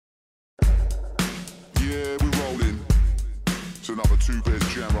another two-bit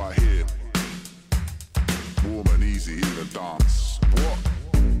jam right here. Warm and easy in the dance. What?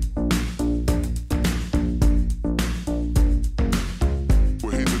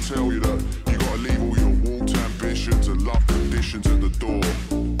 We're here to tell you that you gotta leave all your warped ambitions and love conditions at the door.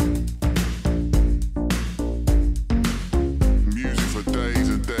 Music for days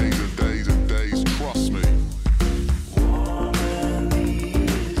and days and days and days, trust me. Warm and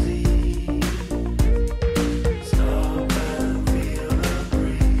easy. Stop and feel the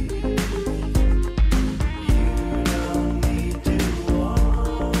breeze. You don't need to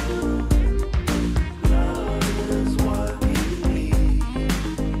walk. Love is what you need.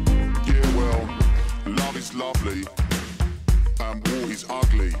 Yeah, well, love is lovely and war is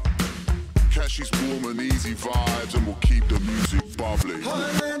ugly. Catch these warm and easy vibes and we'll keep the music bubbly.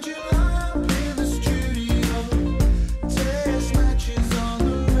 Why did you lie?